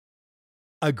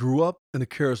I grew up in a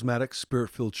charismatic,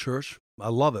 spirit-filled church. I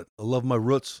love it. I love my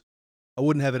roots. I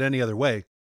wouldn't have it any other way.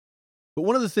 But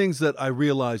one of the things that I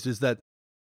realized is that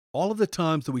all of the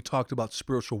times that we talked about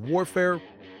spiritual warfare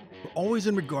were always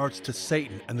in regards to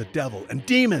Satan and the devil and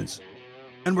demons.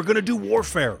 And we're going to do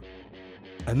warfare.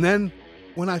 And then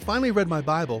when I finally read my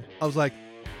Bible, I was like,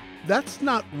 that's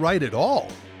not right at all.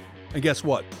 And guess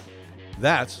what?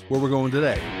 That's where we're going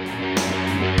today.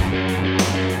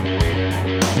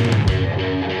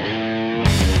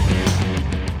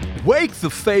 Wake the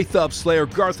faith up, Slayer,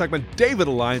 Garth Heckman, David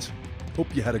Alliance.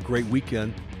 Hope you had a great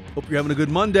weekend. Hope you're having a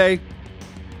good Monday.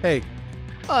 Hey,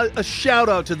 a shout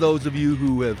out to those of you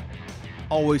who have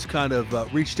always kind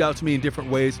of reached out to me in different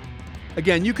ways.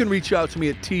 Again, you can reach out to me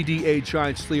at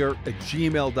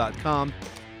tdagiantslayer@gmail.com.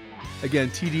 Again,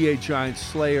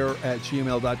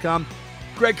 tdagiantslayer@gmail.com.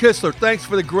 Greg Kistler, thanks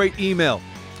for the great email.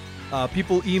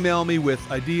 People email me with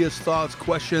ideas, thoughts,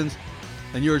 questions,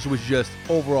 and yours was just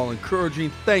overall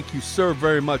encouraging. Thank you, sir,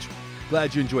 very much.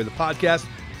 Glad you enjoy the podcast.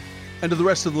 And to the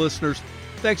rest of the listeners,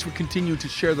 thanks for continuing to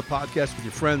share the podcast with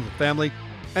your friends and family,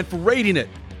 and for rating it.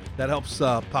 That helps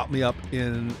pop me up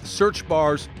in search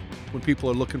bars when people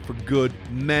are looking for good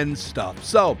men stuff.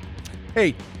 So,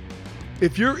 hey,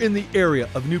 if you're in the area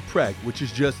of New Prague, which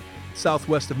is just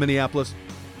southwest of Minneapolis,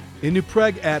 in New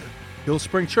Prague at Hill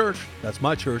Spring Church, that's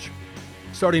my church,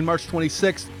 starting March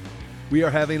 26th, we are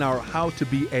having our How to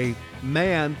Be a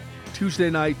Man Tuesday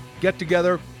night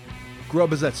get-together.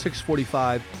 Grub is at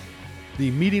 6:45.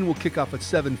 The meeting will kick off at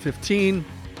 7:15,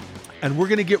 and we're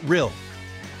going to get real.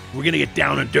 We're going to get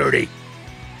down and dirty.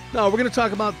 No, we're going to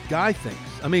talk about guy things.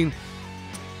 I mean,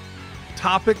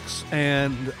 topics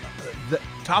and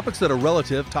topics that are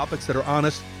relative, topics that are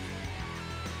honest.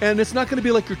 And it's not going to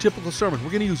be like your typical sermon.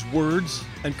 We're going to use words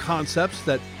and concepts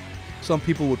that some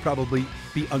people would probably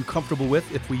be uncomfortable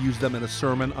with if we use them in a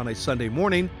sermon on a Sunday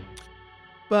morning.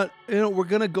 But, we're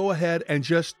going to go ahead and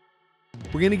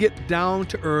we're going to get down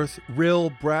to earth,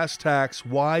 real brass tacks.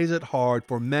 Why is it hard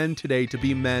for men today to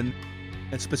be men,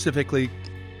 and specifically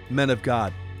men of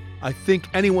God? I think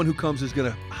anyone who comes is going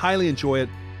to highly enjoy it.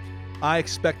 I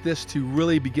expect this to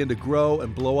really begin to grow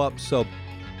and blow up. So,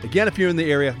 again, if you're in the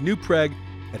area, New Prague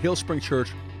at Hill Spring Church,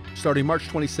 starting March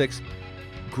 26th.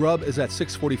 Grub is at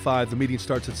 6:45. The meeting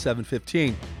starts at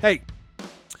 7:15. Hey,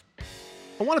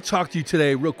 I want to talk to you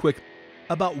today real quick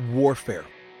about warfare.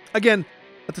 Again,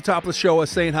 at the top of the show, I was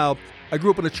saying how I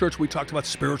grew up in a church where we talked about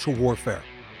spiritual warfare.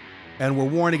 And we're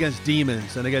warring against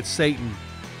demons and against Satan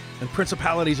and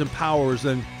principalities and powers.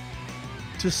 And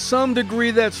to some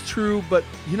degree, that's true. But,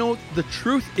 the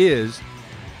truth is,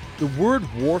 the word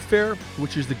warfare,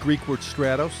 which is the Greek word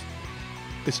stratos,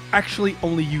 is actually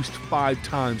only used 5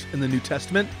 times in the New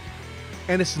Testament.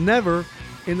 And it's never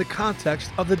in the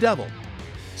context of the devil.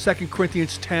 2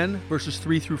 Corinthians 10, verses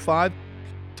 3 through 5,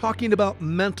 talking about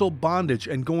mental bondage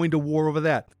and going to war over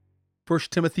that.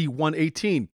 1 Timothy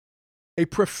 1:18, a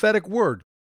prophetic word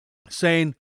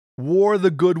saying, war the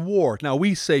good war. Now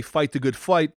we say fight the good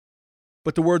fight,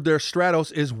 but the word there,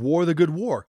 stratos, is war the good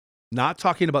war. Not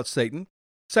talking about Satan.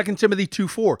 2 Timothy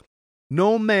 2:4,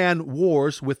 no man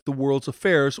wars with the world's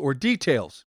affairs or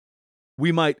details.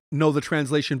 We might know the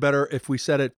translation better if we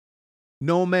said it,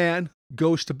 no man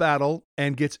goes to battle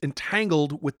and gets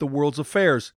entangled with the world's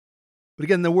affairs. But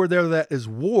again, the word there that is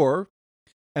war,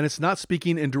 and it's not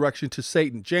speaking in direction to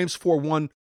Satan. James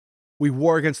 4:1, we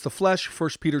war against the flesh.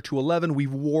 1 Peter 2:11, we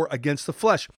war against the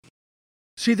flesh.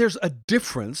 See, there's a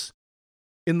difference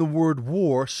in the word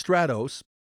war, stratos,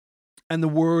 and the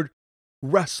word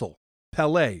wrestle,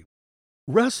 pele.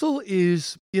 Wrestle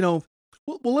is, well,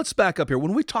 let's back up here.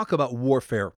 When we talk about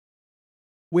warfare,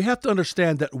 we have to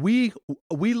understand that we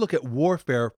look at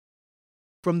warfare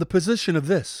from the position of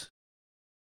this.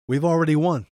 We've already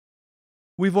won.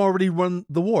 We've already won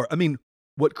the war. I mean,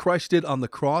 what Christ did on the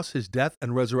cross, his death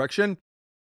and resurrection,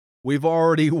 we've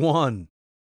already won.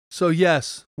 So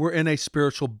yes, we're in a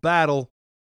spiritual battle.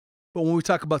 But when we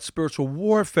talk about spiritual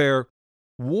warfare,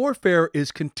 warfare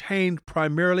is contained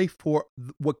primarily for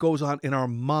what goes on in our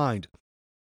mind,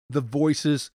 the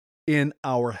voices in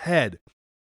our head.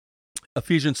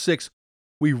 Ephesians 6,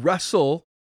 we wrestle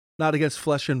not against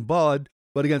flesh and blood,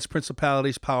 but against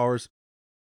principalities, powers.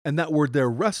 And that word there,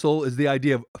 wrestle, is the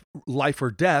idea of life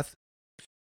or death.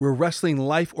 We're wrestling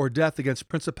life or death against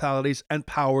principalities and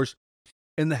powers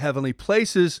in the heavenly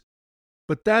places.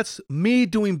 But that's me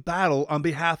doing battle on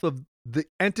behalf of the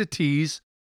entities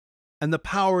and the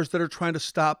powers that are trying to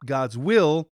stop God's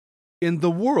will in the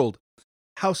world.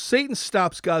 How Satan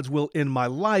stops God's will in my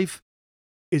life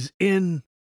is in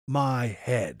my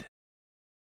head.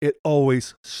 It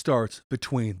always starts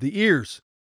between the ears.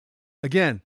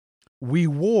 Again, We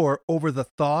war over the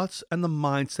thoughts and the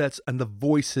mindsets and the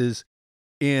voices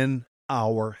in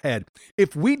our head.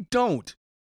 If we don't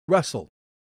wrestle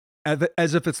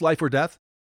as if it's life or death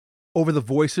over the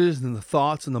voices and the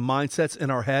thoughts and the mindsets in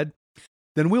our head,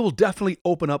 then we will definitely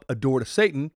open up a door to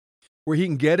Satan where he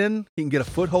can get in, he can get a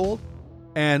foothold.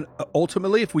 And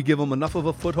ultimately, if we give him enough of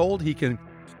a foothold, he can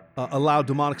allow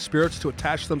demonic spirits to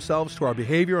attach themselves to our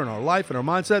behavior and our life and our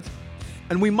mindsets.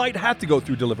 And we might have to go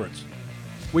through deliverance.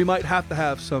 We might have to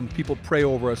have some people pray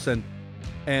over us and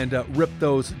rip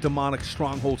those demonic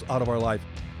strongholds out of our life.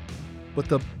 But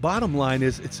the bottom line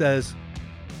is, it says,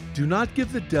 do not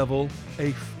give the devil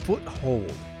a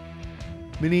foothold,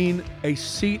 meaning a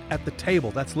seat at the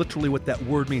table. That's literally what that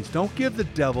word means. Don't give the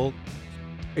devil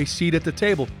a seat at the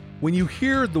table. When you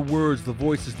hear the words, the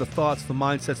voices, the thoughts, the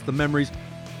mindsets, the memories,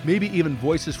 maybe even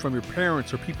voices from your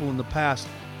parents or people in the past,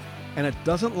 and it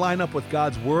doesn't line up with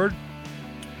God's word,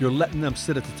 you're letting them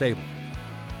sit at the table.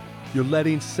 You're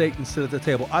letting Satan sit at the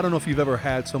table. I don't know if you've ever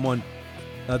had someone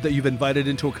that you've invited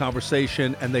into a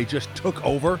conversation and they just took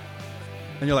over.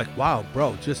 And you're like, wow,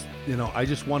 bro, I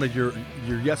just wanted your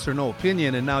yes or no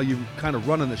opinion, and now you're kind of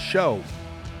running the show.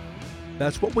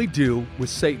 That's what we do with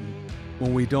Satan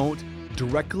when we don't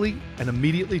directly and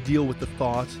immediately deal with the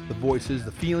thoughts, the voices,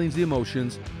 the feelings, the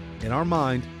emotions in our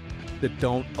mind that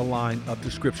don't align up to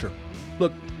Scripture.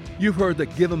 Look, you've heard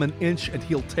that give him an inch and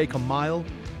he'll take a mile.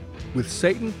 With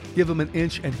Satan, give him an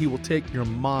inch and he will take your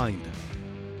mind.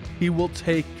 He will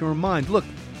take your mind. Look,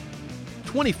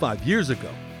 25 years ago,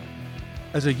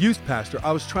 as a youth pastor,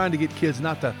 I was trying to get kids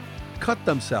not to cut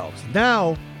themselves.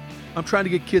 Now, I'm trying to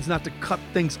get kids not to cut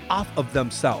things off of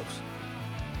themselves.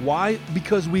 Why?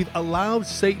 Because we've allowed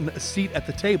Satan a seat at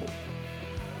the table.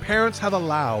 Parents have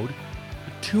allowed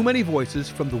too many voices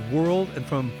from the world and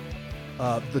from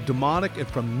the demonic and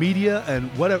from media and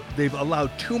whatever. They've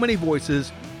allowed too many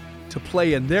voices to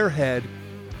play in their head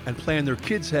and play in their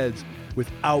kids' heads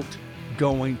without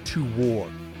going to war,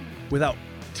 without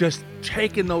just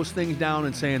taking those things down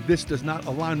and saying, this does not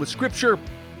align with Scripture,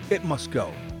 it must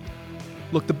go.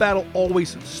 Look, the battle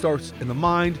always starts in the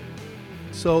mind.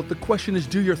 So the question is,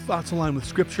 do your thoughts align with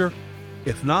Scripture?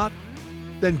 If not,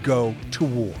 then go to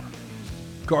war.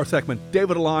 Garth Eckman,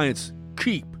 David Alliance,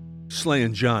 keep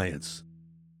slaying giants.